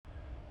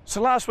So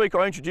last week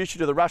I introduced you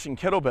to the Russian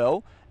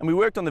kettlebell and we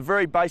worked on the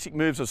very basic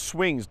moves of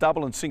swings,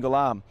 double and single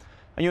arm.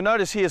 And you'll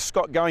notice here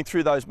Scott going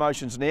through those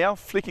motions now,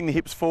 flicking the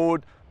hips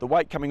forward, the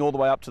weight coming all the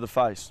way up to the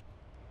face.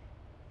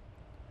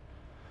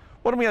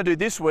 What I'm going to do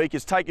this week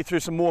is take you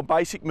through some more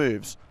basic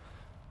moves.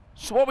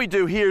 So what we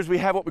do here is we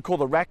have what we call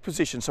the rack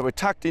position, so we're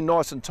tucked in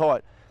nice and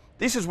tight.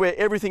 This is where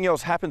everything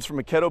else happens from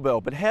a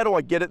kettlebell, but how do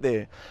I get it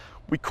there?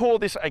 We call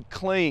this a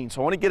clean,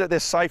 so I want to get it there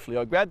safely.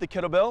 I grab the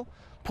kettlebell,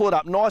 pull it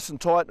up nice and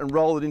tight and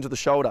roll it into the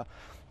shoulder.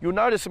 You'll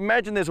notice,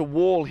 imagine there's a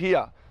wall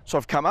here. So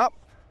I've come up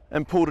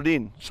and pulled it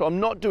in. So I'm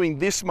not doing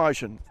this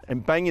motion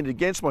and banging it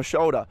against my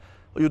shoulder.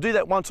 You'll do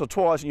that once or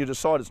twice and you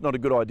decide it's not a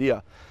good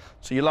idea.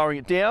 So you're lowering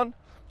it down,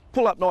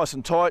 pull up nice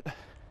and tight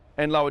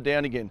and lower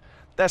down again.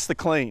 That's the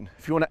clean.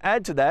 If you want to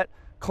add to that,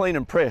 clean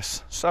and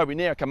press. So we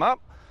now come up,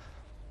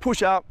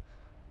 push up,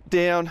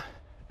 down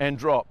and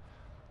drop.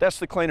 That's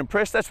the clean and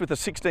press. That's with a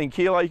 16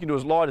 kilo. You can do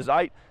as light as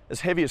 8,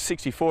 as heavy as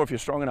 64 if you're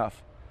strong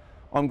enough.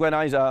 I'm Glenn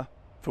Azar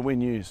for Win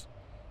News.